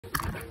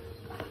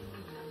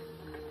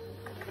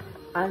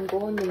I'm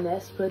going to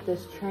mess with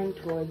this train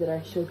toy that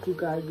I showed you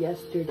guys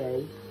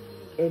yesterday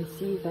and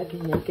see if I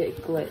can make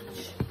it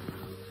glitch.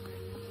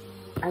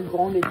 I'm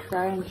going to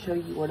try and show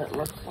you what it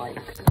looks like.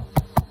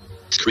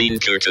 Screen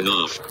curtain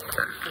off.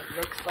 It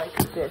looks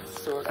like this,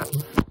 sort of.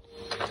 The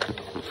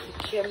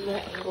camera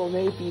angle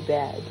may be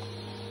bad.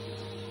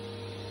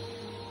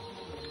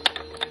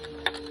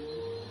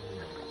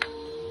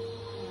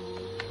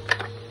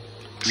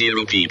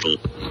 Zero people.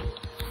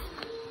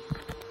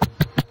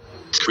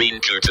 Screen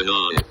curtain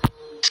on.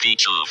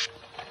 Speech off.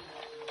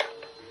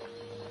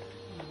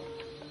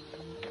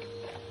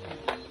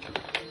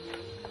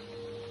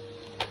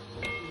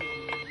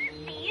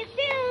 See you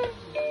soon.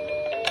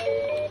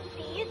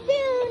 See you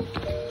soon.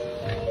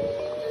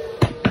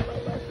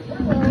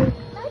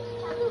 Let's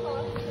talk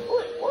about.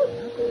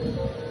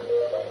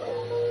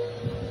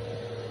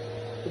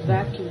 The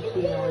vacuum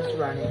cleaner is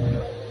running.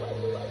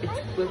 It's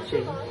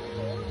glitching.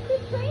 The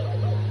train.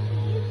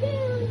 See you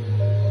soon.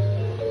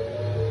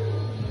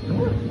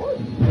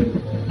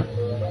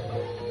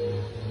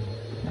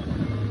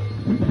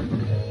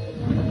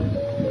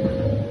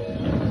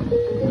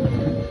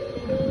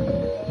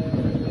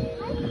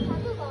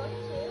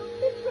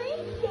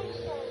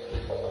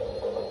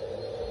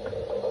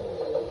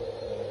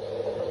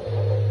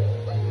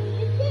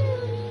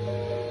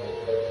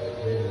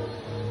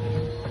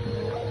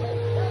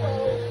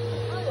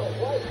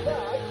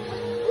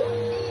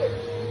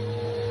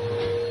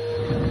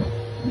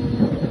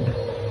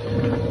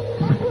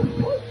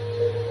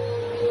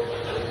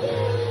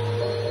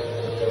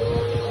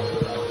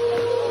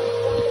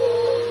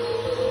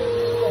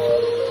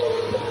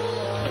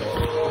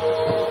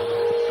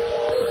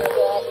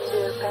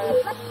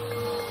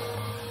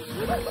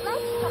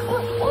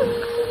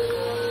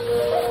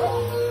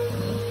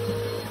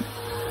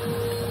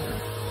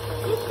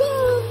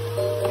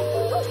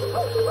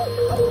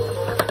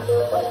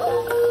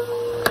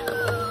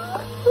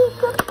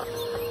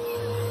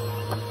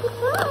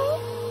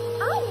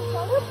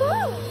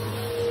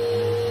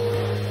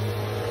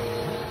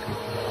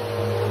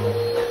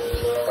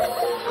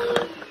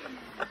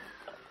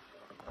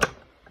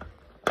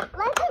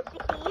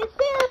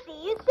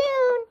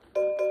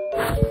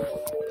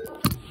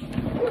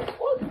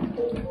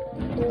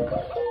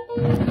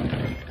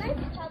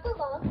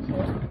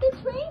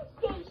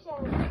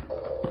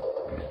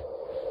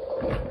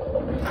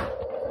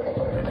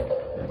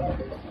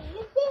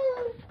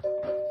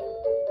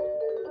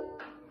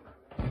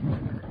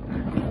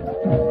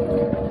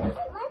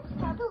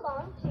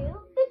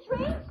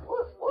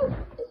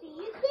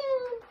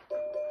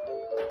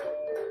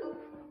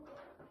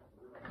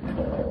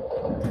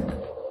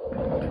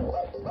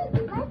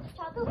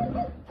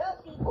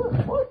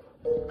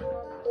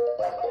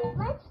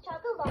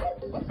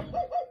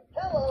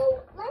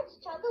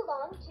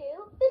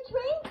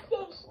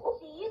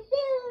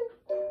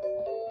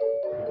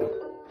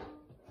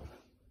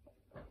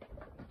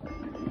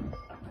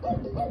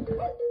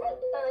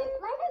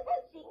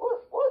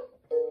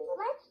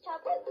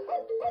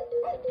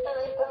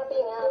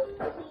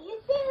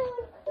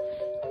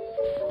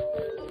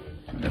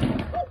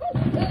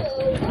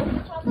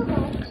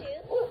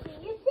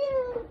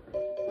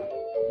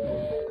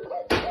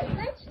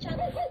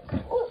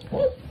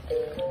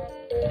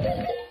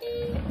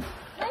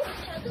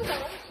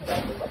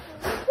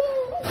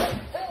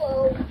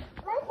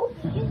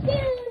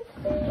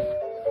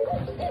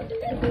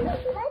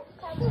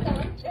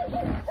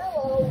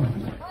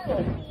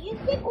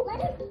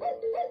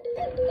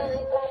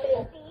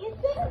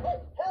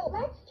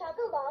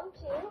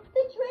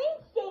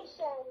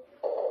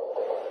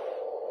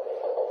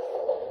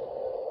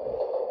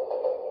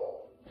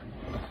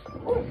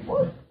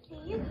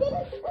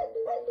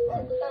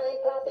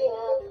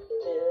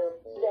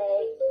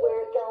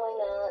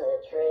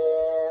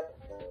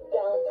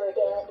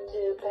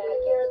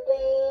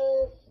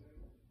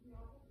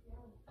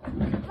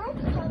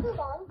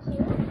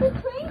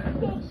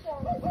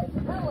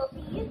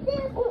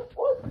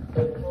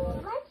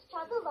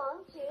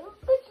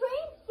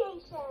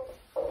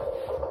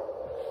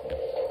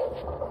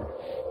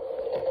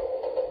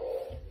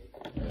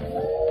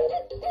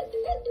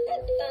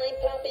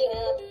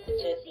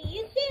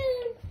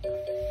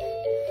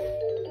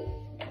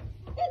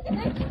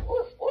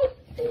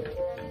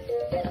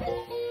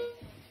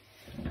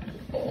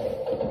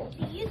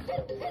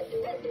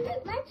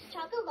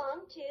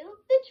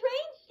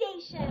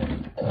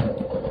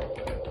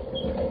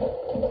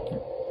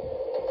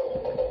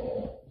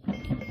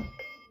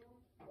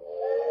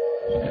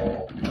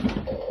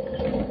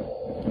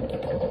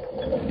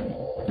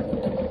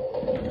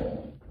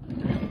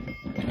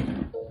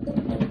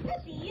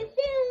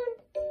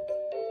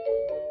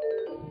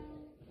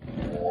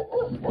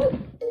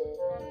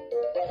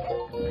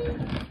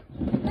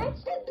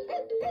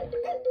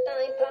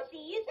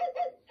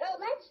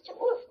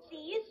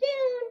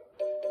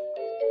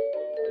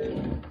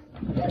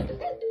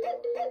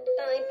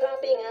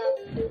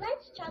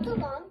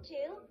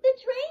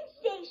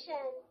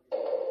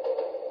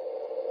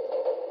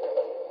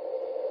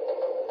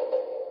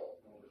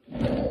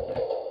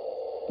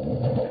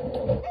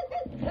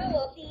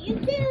 Hello, see you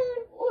soon.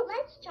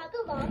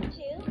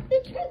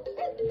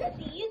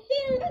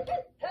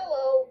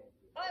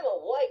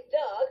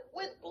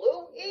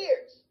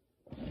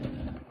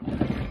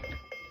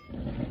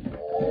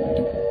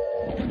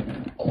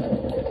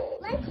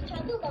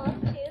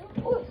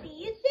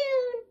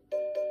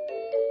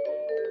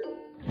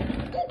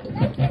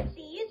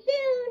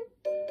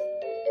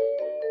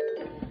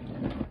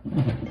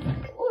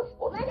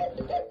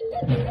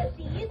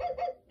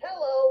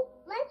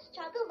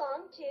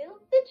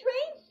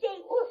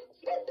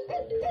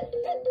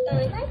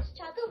 Let's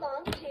chug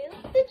along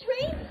to the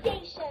train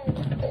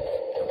station.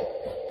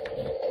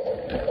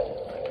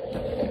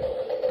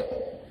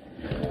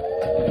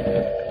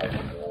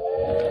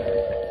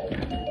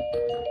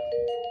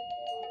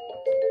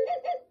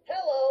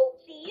 Hello.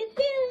 See you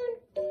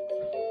soon.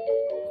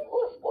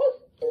 Woof, woof.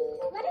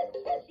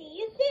 Let's see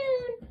you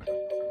soon.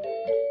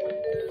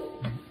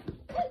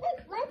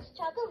 Let's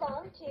chug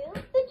along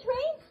to the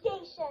train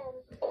station.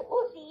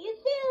 See you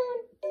soon.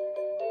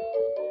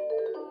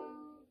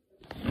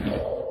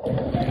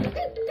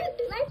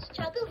 Let's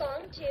chug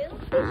along to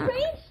the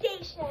train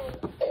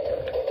station.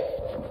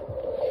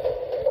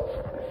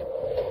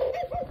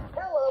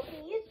 Hello.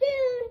 See you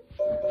soon.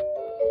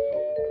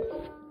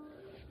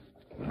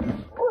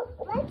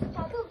 Let's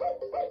chug along.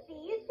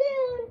 See you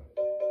soon.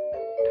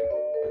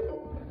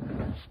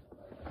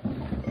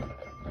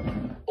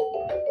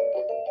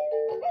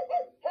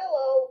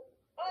 Hello.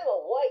 I'm a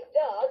white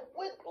dog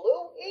with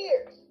blue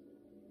ears.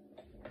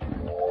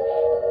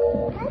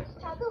 Let's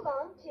chug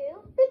along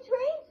to the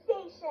train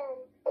station.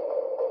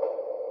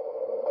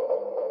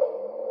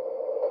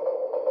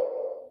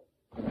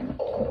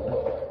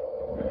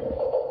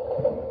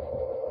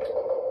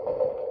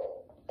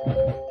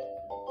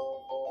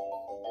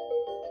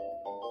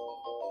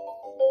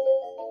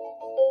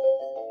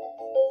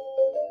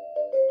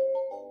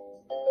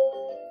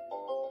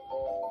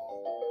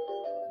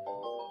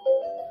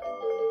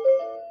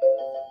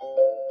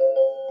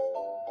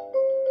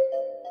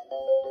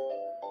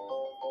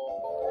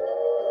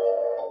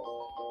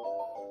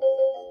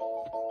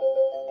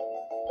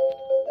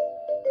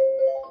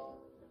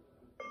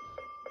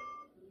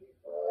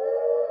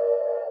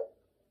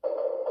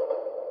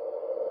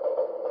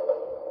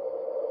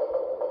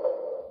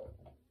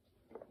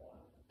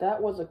 That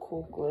was a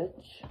cool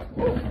glitch.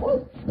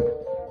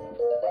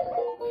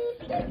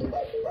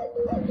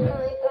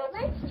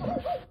 Let's chug.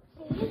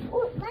 See you.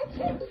 Let's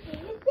see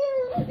you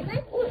soon.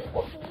 Let's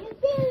see you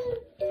soon.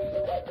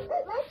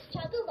 Let's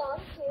chug along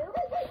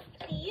to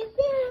see you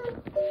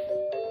soon.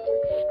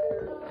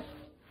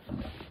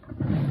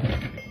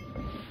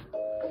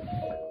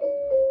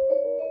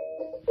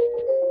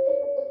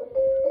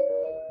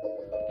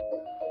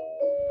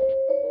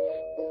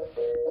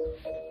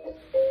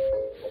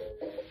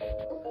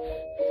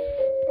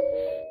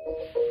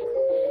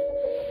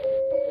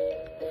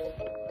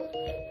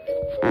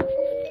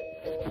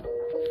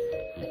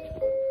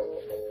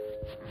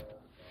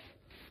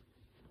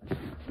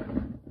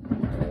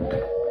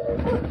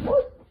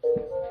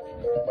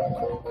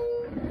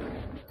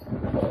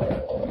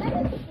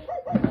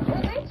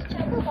 Let's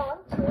chug along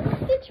to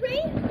the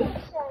train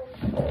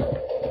station.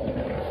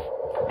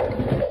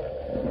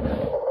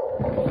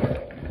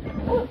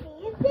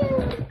 See you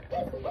soon.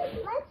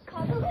 Let's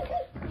chug along.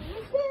 See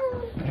you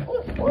soon.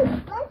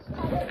 Let's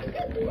chug along.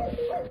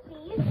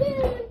 See you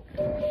soon.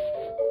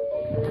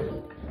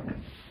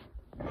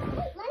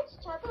 Let's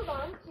chug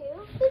along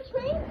to the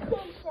train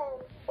station.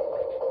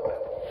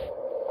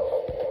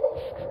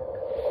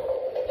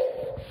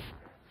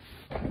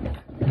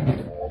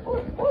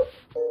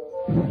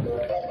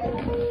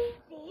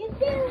 See you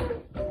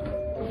soon.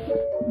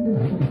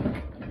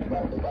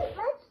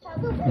 Let's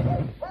chug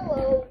along.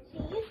 Hello.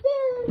 See you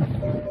soon.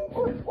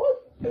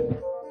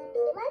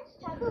 Let's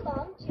chug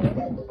along to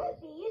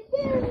see you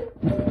soon.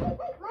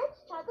 Let's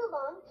chug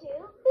along to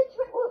the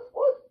train.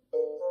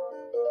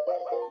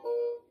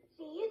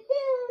 See you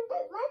soon.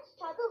 Let's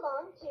chug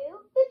along to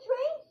the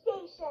train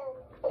station.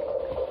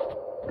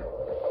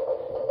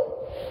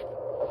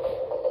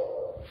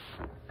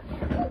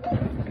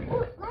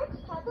 Let's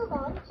chug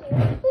along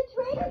to the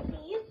train.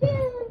 See you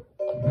soon.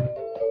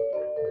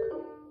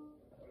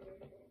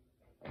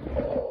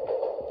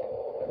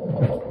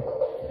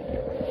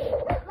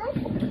 Let's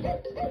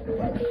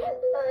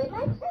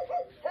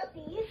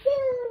see you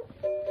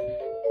soon.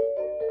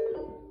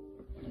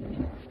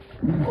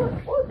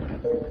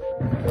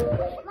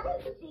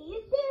 Let's see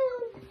you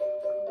soon.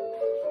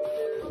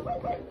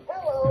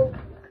 Hello.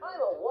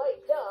 I'm a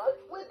white dog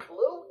with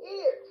blue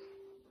ears.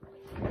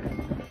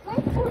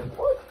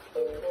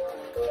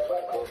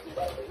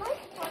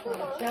 Let's chug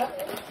along to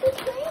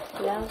the train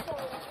Yeah. station.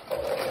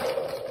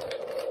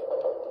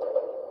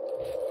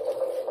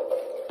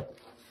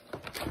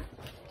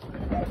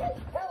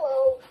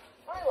 Hello.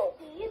 I'm a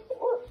See you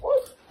soon.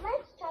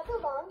 Let's chug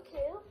along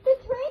to the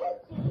train.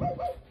 See you.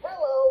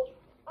 Hello.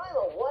 I'm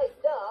a white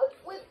dog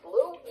with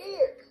blue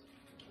ears.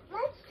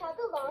 Let's chug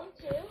along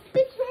to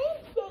the train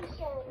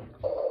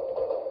station.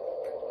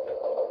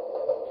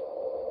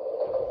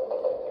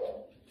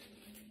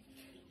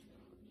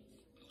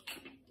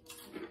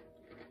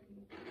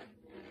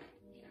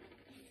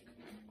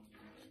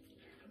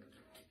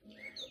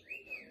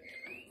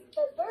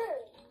 The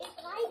bird is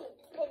hiding.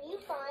 Can you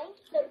find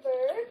the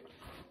bird?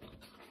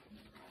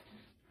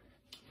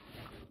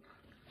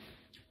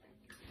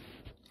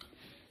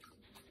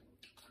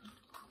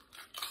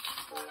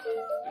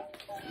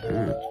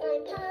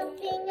 I'm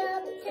popping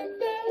up to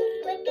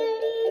say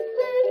clickety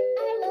clack.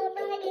 I love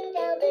riding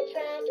down the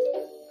track.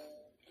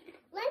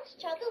 Let's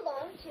chug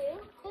along to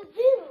the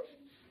zoo.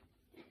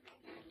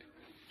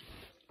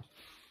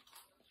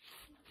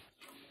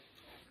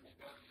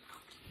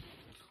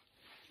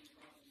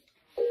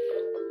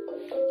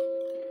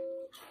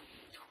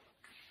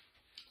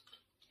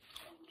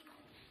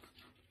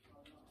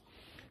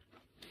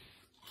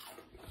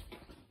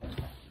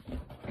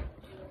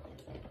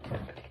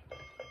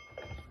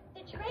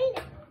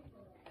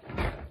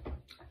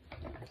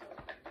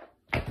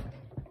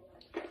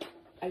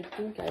 I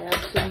think I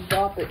have some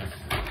topics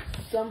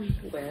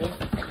somewhere.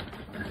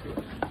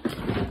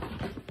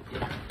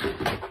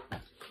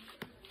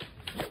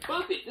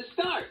 Buffett to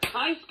start.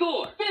 High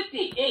score,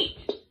 58.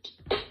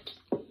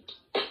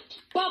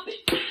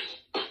 Buffett.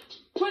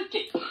 Twist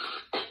it.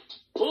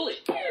 Pull it.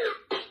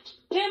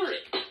 Hammer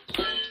it.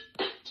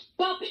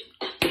 Buffett.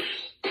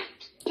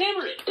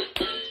 Hammer it.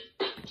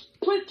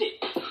 Twist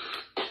it.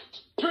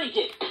 Drink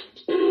it.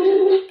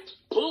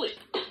 Pull it.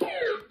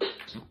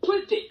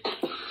 Twist it.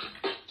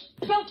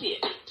 Belt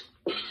it.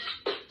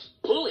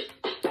 Pull it.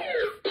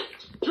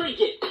 Drink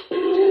it.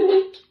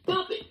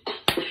 Bump it.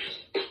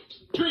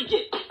 Drink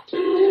it.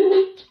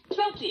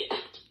 Belt it.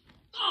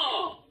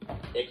 Oh!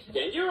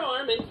 Extend your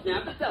arm and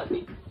snap a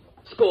selfie.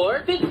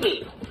 Score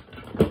 15.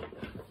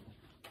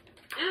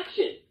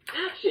 Action.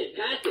 Action.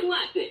 Pass it.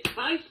 Classic.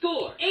 High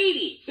score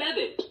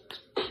 87.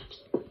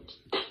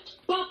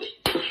 Bump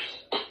it.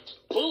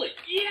 Pull it.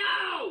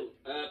 Yow!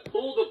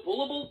 Pull the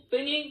pullable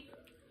thingy.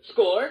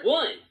 Score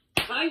 1.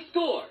 High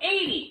score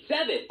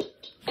 87.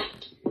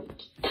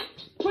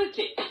 Twist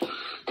it.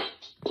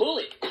 Pull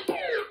it.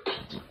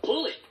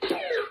 Pull it.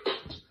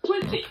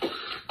 Twist it.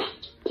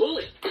 Pull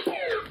it.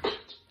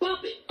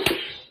 Bump it.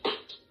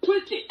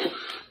 Twist it.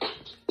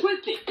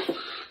 Twist it.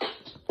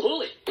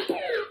 Pull it.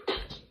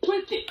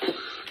 Twist it.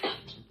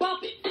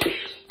 Bump it.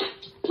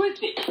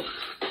 Twist it.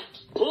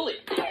 Pull it.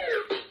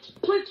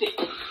 Twist it.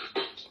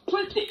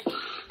 Twist it.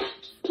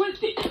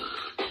 Twist it.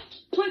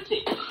 Twist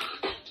it.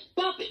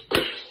 Bump it.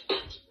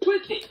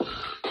 Twist it.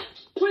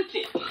 Twist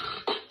it.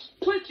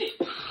 Twist it.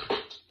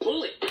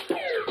 Pull it.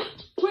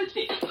 Twist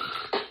it.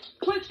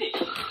 Twist it.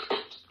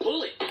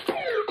 Pull it.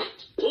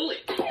 Pull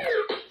it.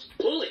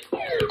 Pull it.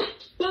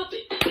 Bump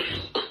it.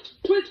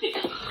 Twist it.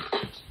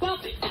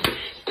 Bump it.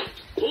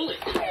 Pull it.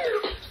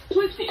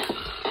 Twist it.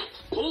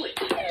 Pull it.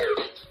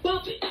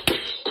 Bump it.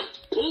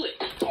 Pull it.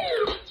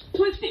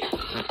 Twist it.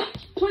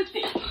 Twist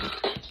it.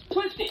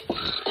 Twist it.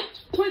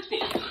 Twist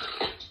it.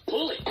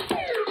 Pull it.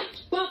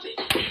 Bump it.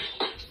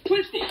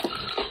 Twist it.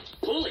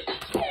 Pull it.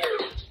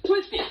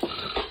 Twist it.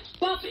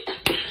 Bump it.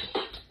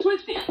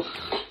 Twist it.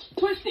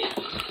 Twist it.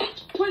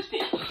 Twist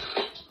it.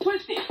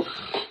 Twist it.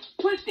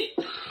 Twist it.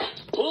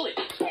 Pull it.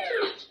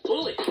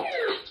 Pull it.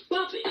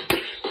 Bump it.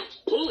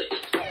 Pull it.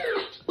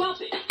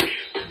 Bump it.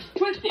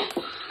 Twist it.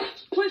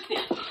 Twist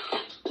it.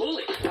 Pull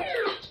it.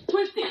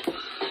 Twist it.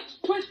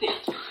 Twist it.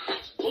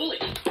 Pull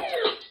it.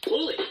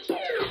 Pull it.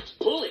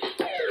 Pull it.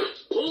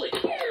 Pull it.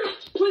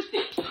 Twist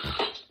it.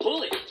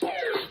 Pull it.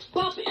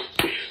 Bump it.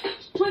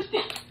 Twist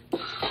it.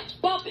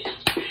 Bump it.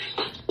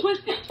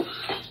 Twist it.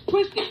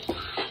 Twist it.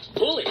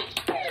 Pull it.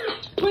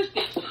 Twist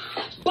it.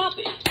 Bump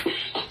it.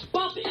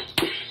 Bump it.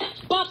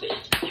 Bump it.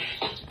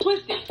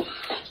 Twist it.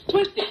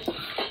 Twist it.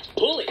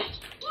 Pull it.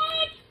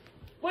 What?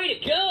 Way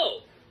to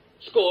go!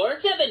 Score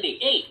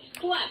 78.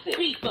 Classic.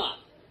 Beat bop.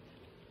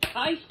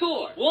 High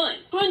score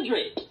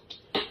 100.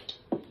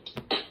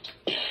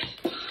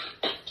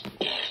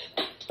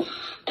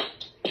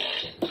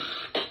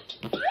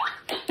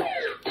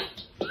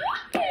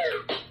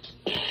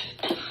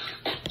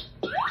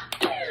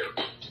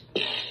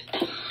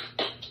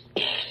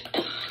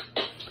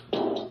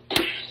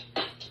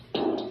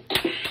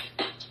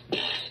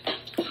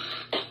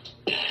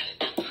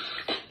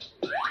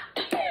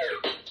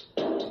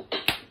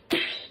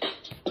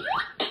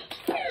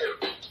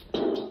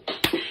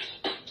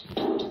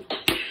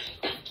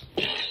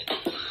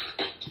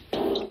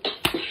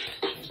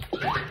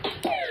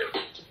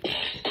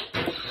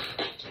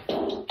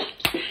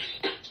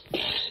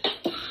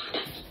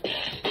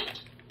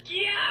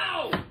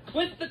 Yow!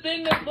 Twist the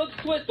thing that looks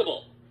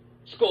twistable.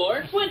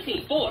 Score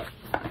 24.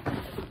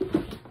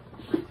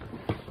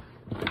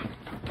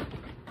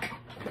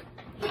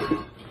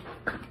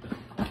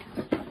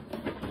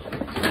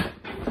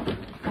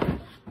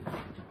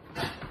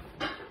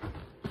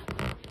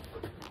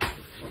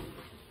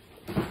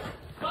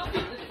 Buffy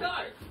to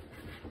start.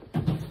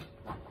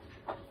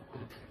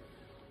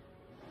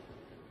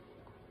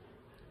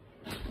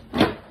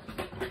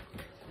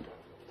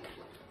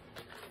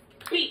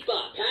 Beat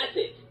bop, pass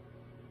it.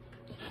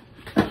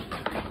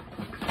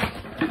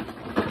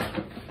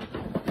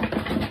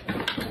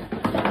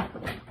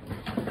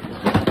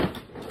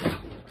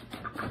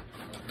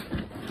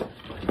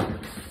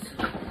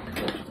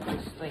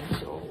 This thing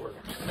still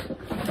works.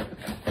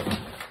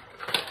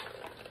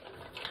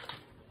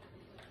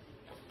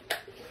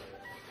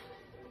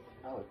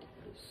 I look at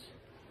this.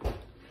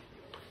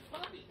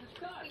 Buffy to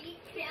start.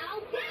 Bow,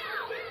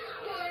 bow.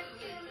 1,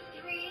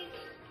 2, 3,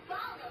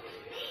 follow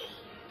me.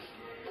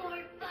 4,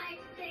 5,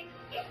 6,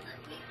 it's the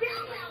Beat Bow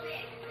Wow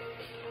Mix.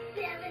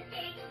 7,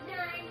 8,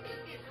 9,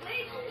 it's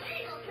wiggle,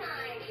 wiggle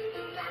time.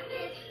 Clap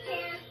this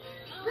hand,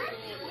 let's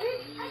do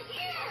it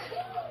again.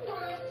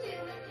 1, 2,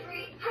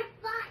 3, high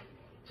five.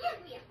 Give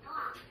me a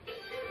paw.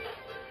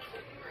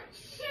 Let's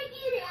shake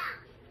it out.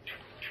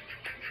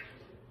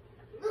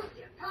 Move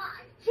your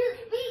paws to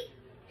the beat.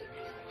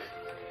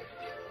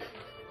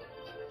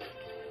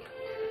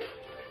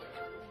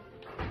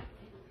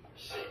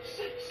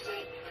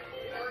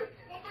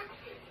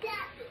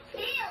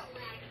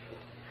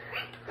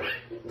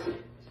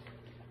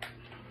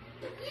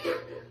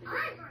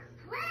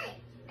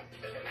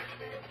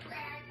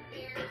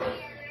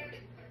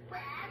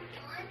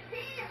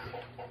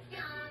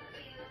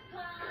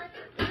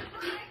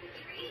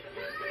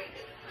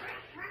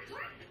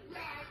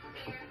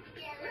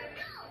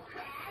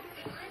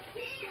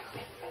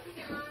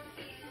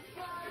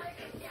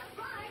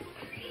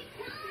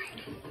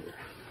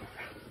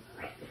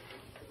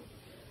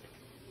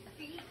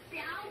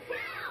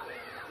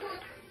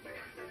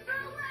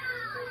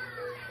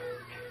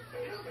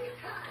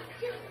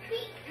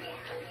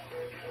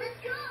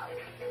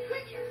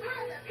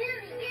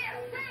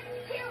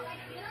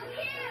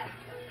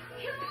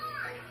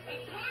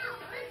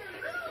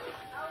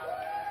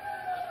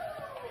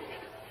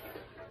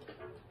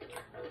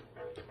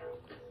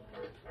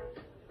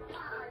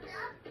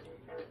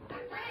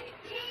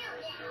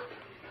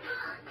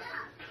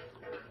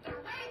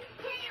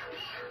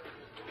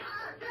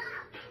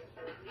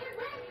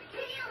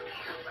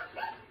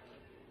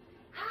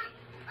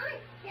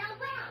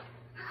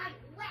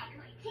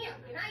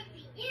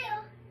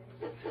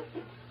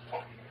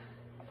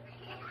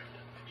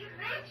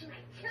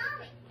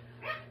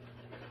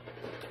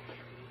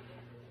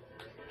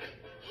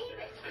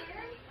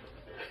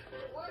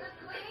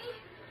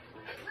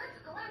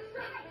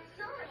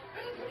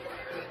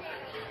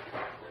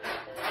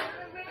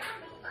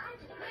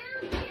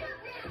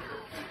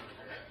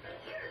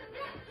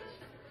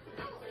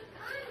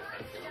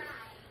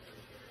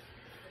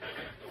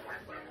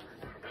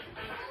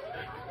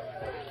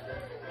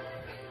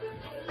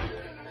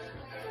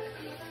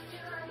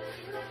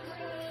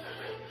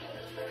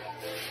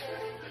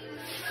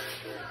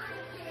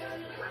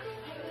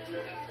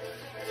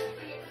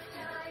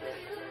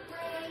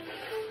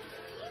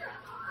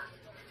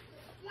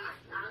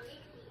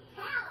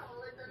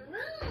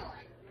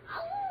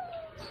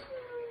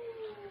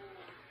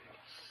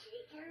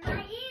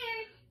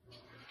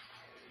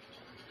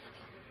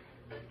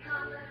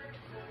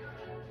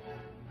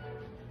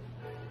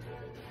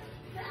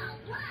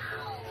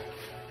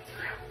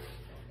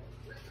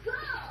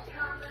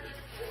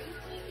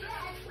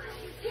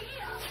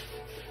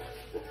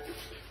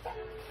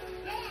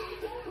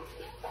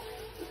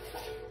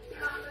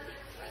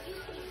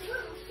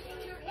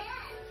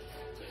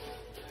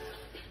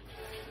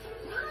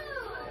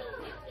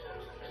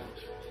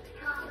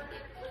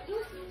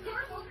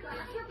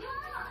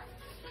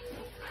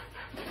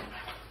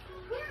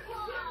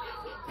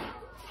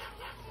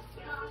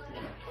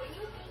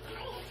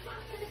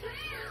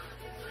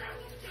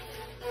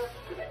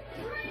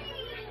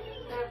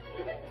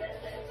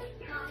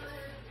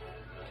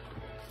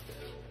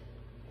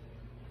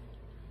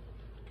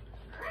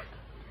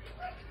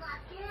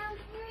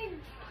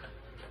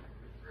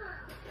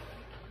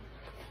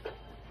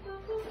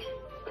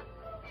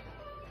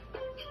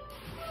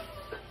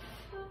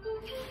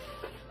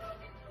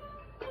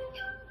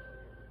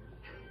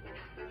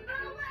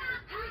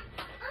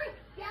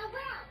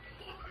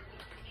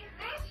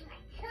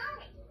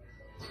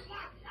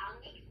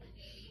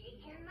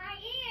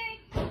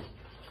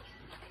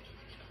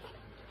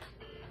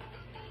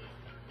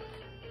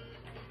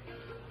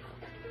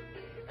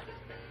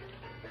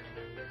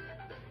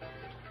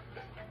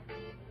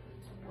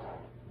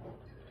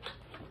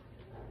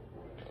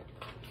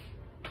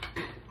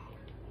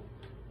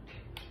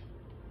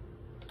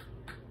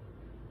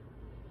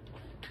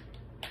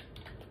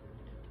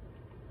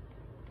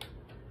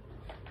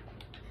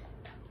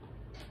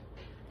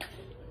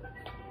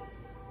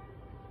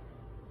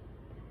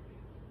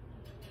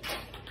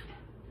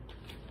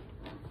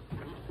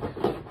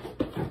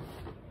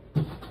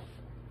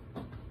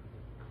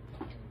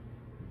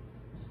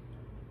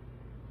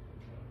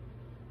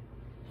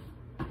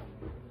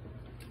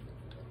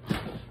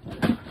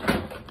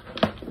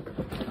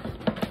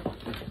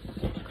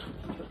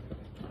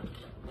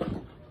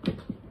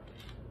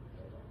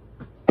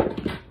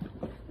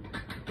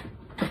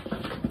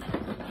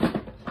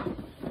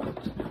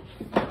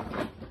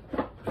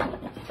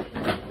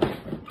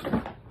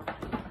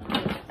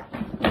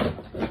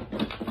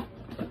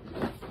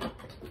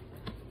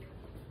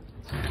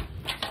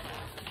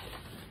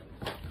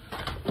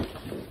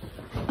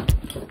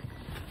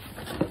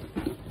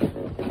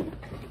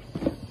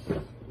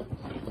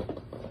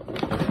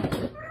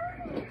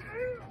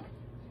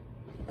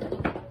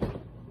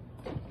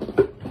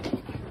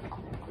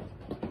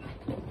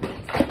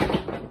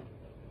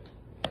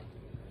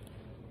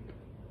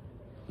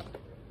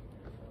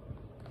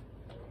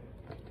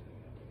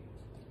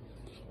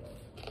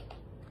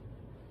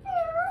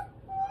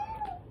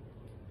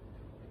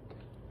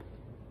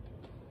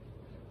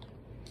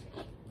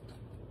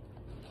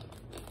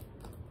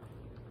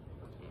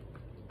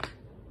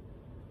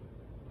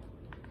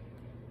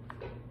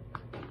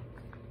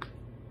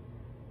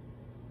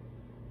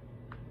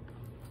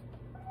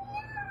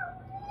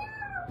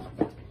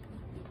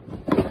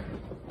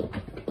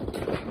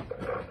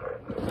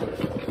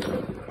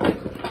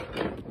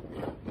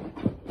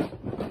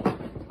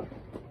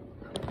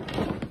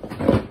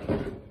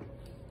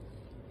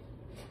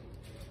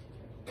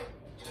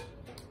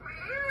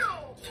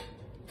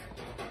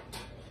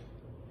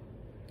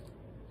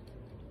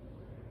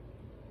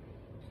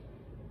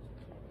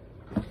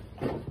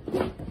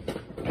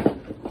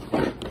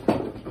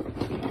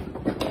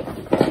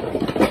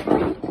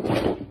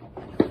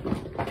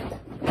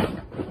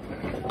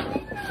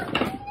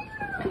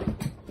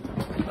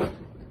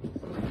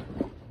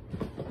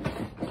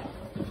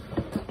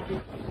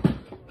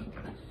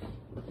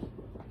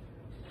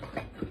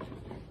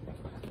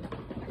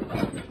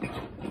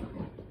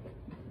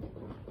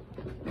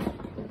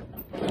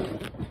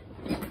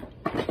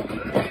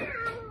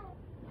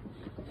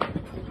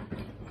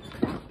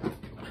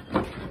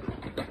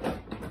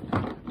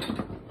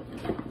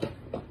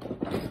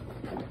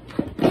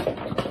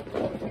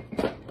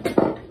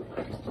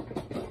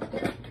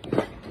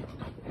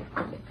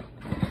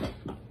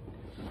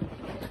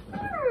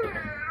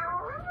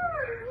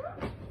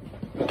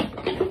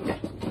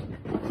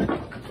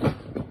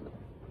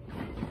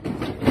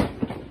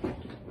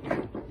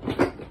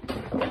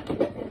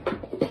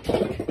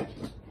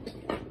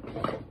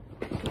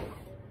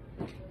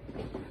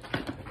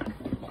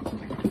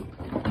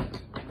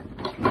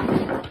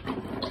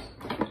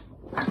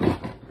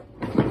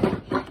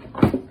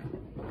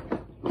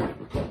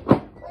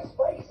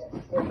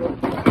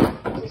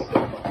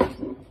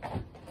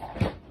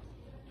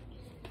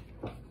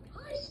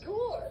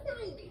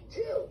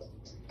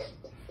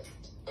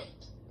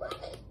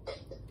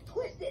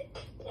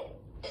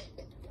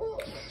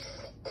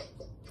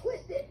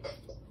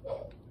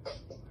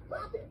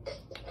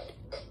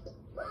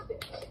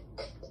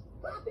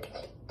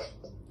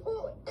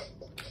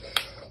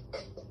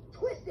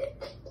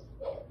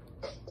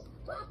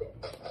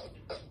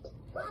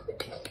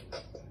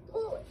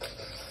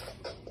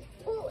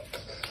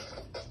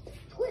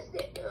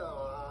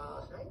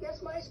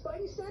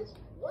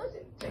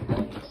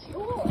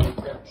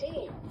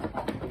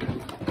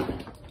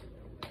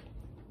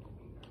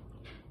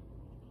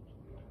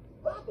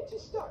 Rocket to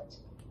start.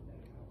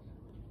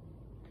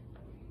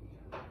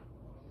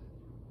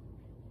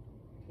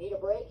 Need a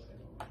break?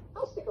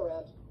 I'll stick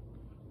around.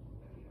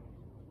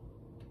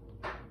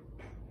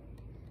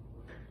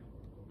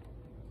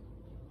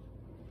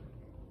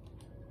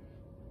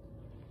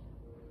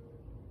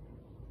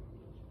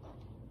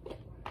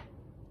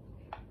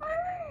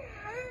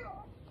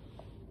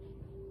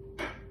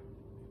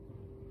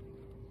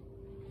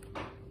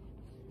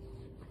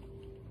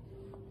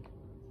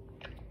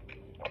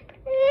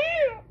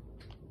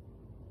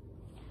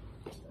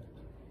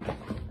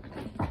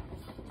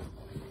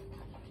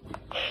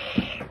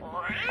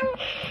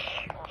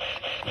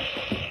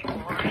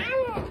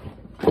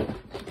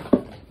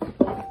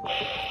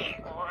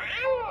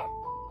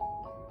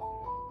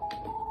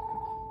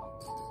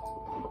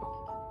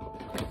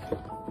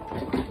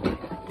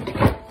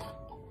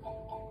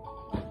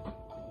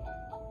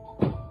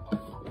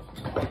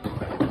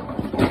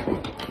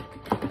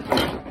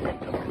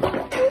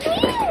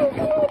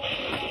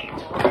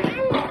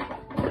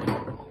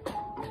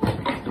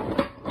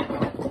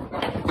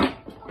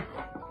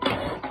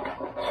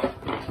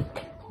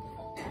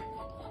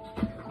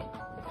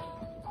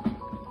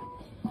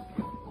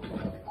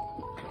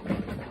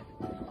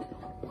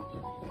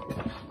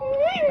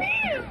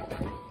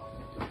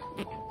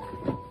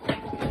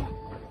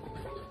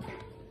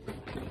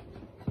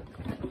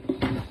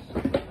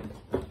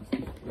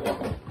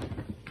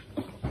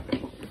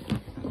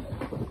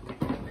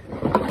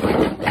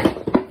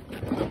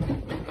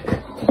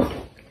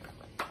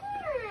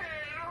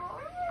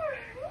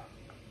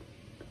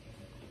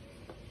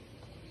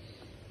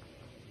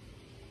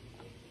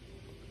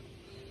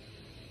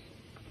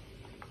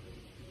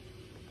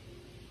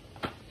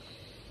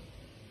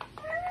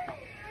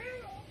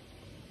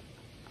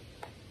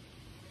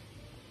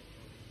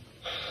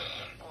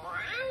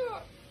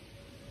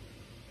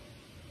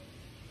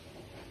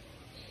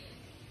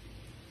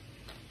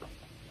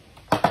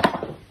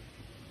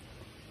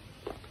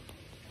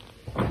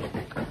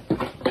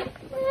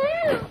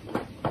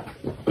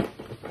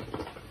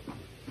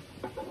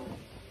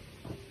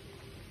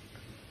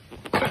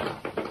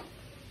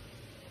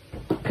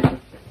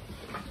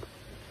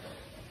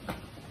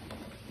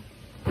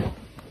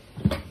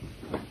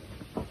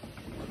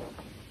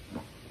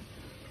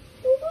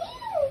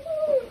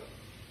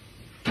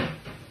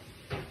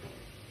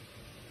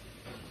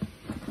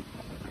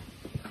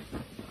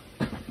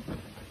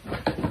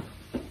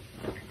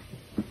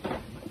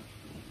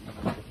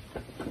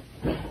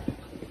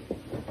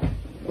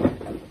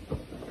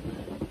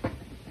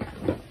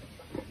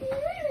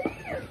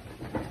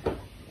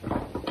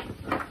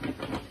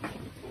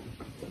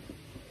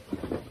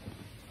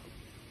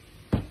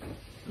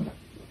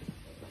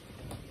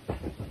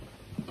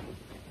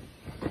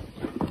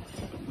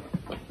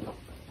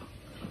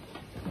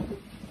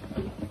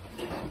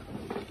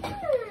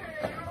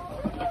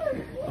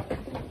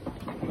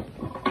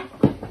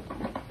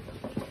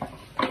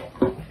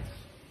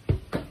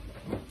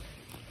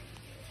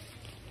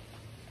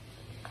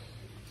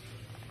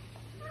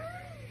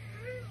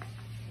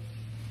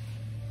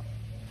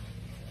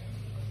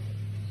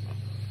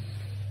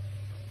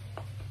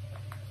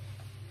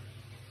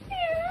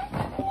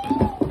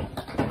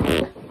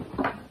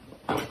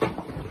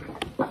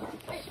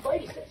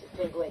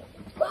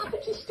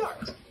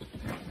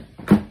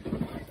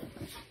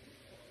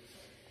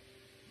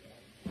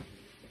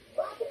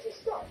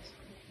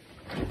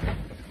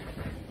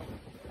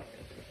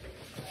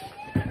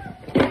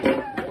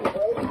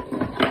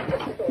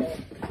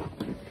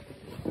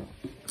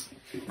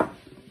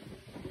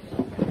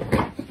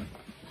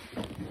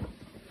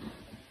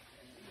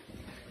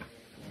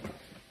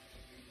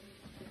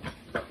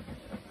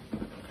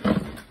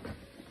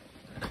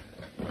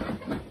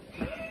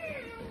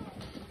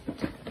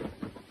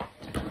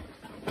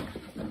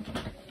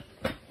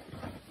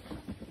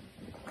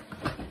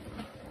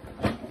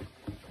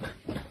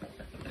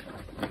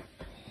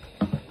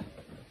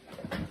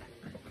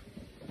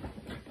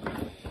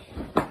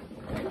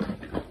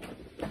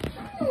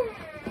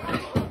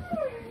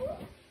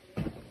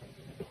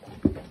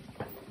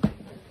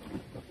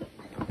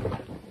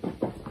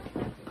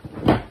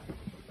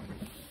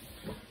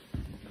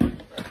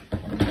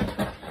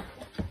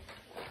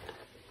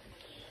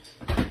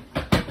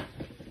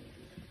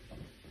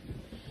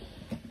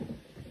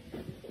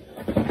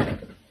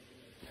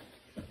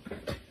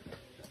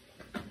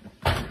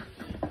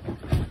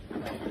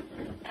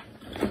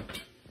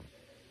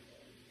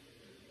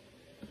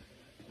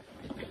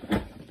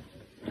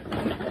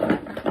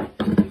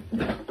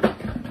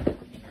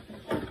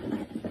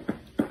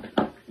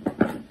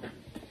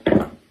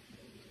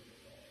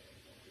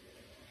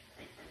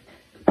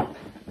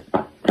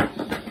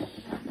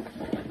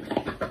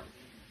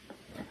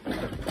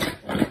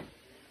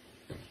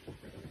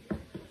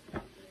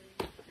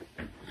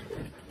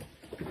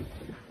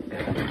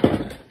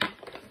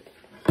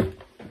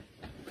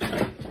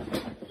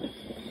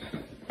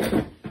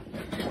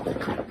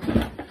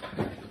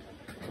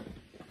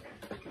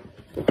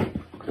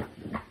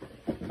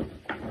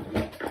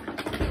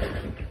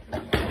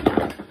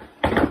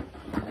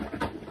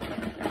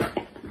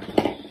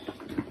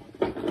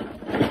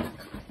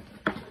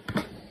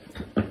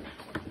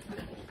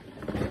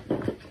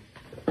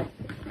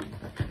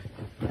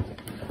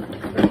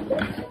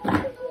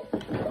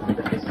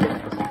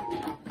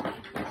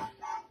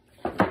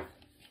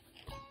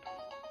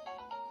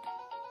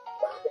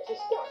 to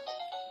start.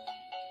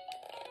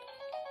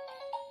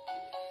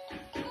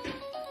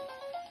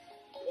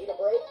 Need a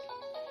break?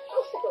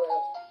 I'll stick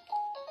around.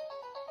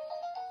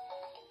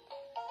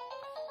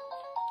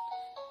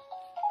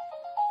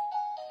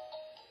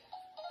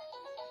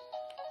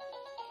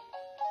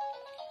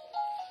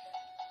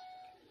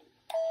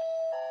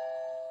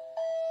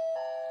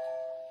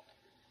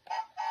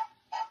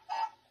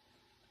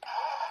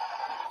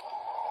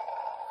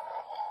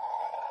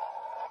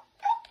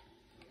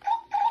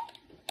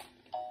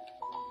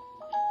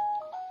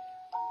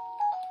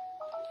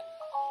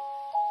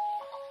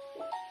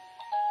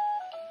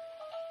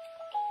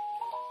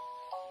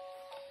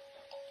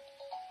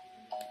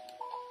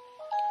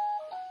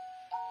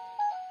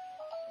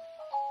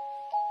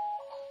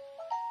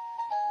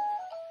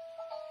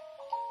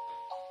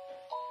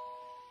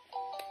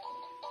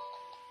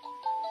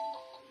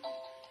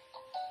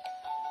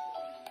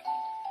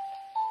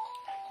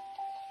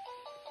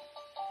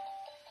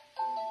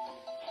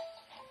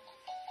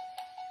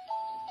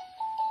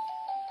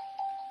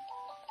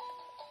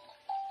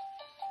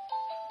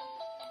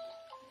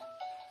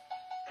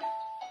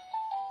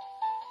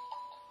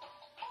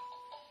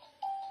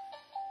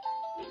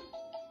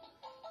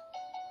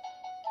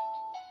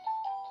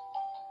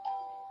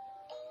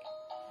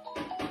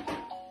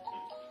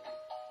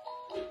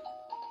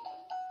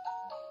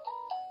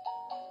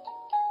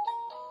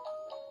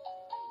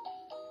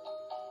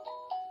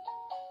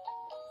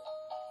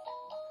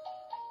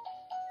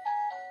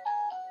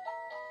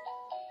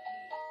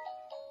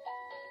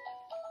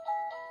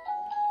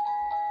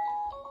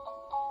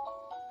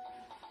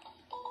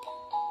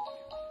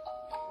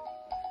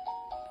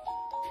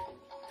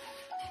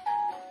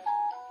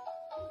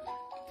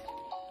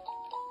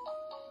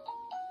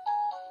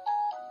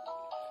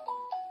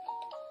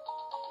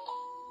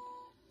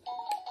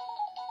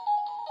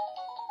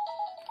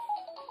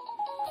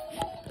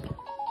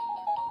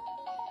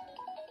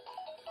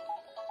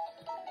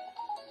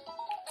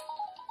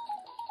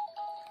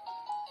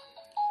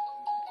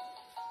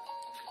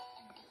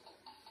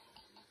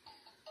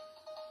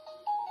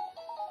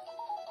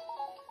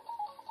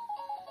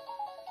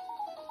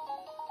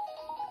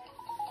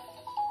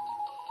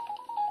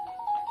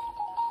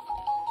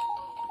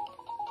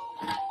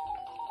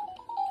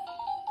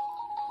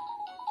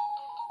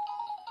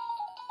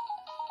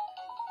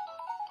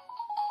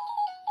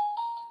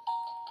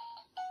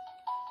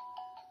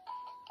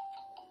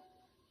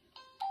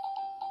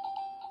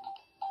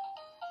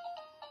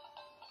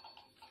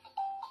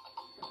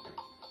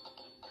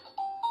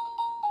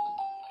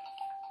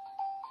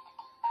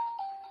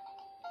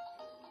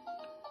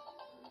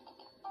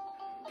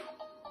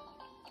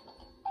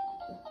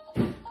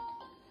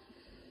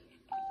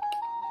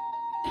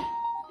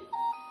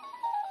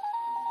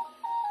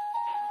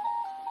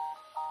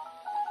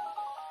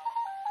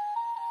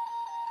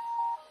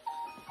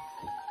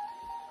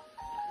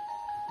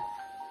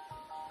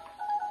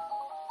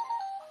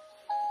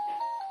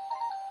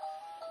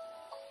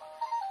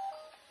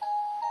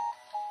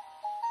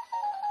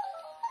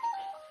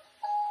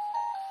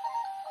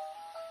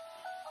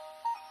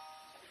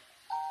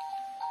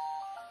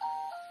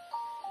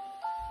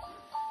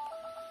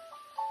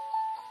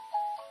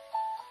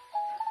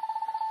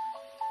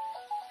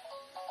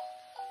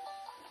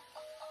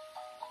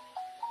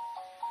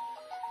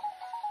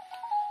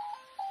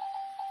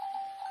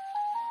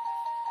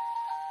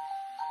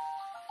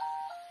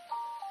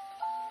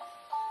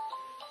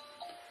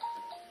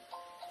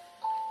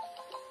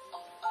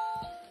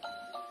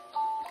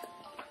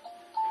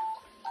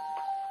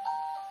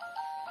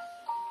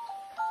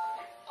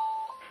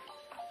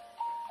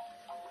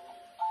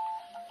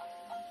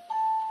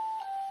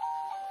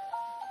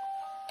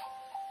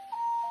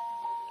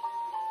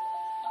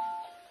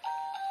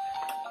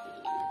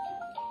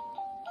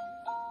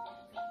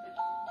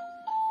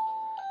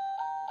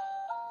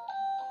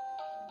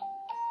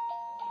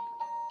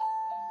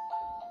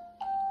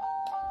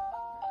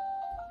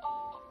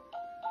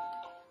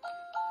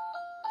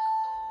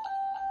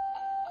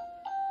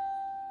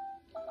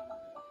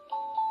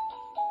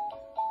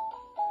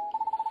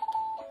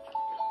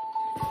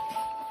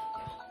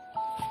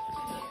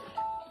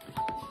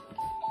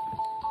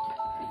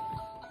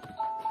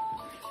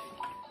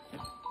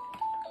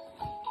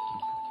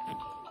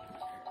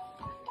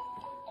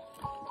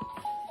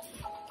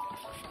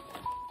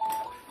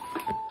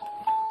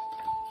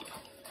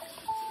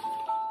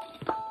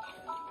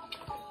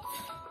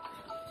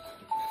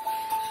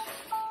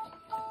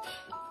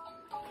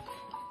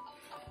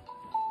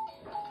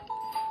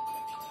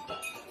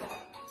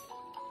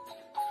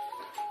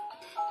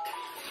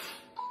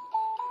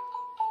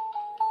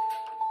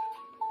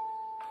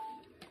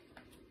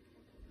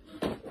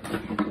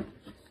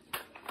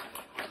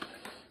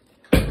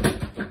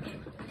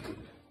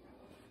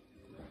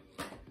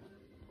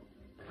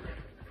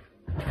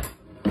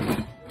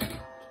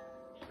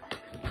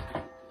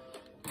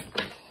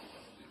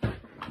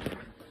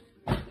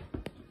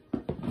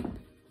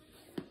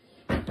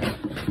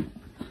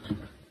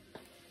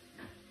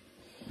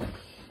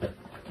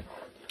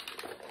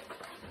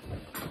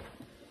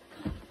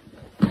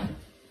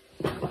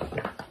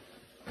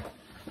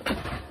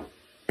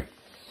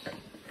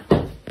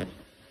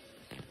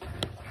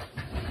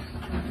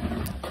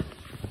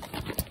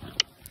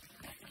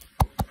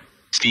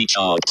 Speech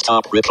on.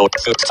 Stop record.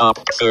 Stop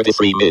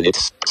 33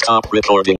 minutes. Stop recording.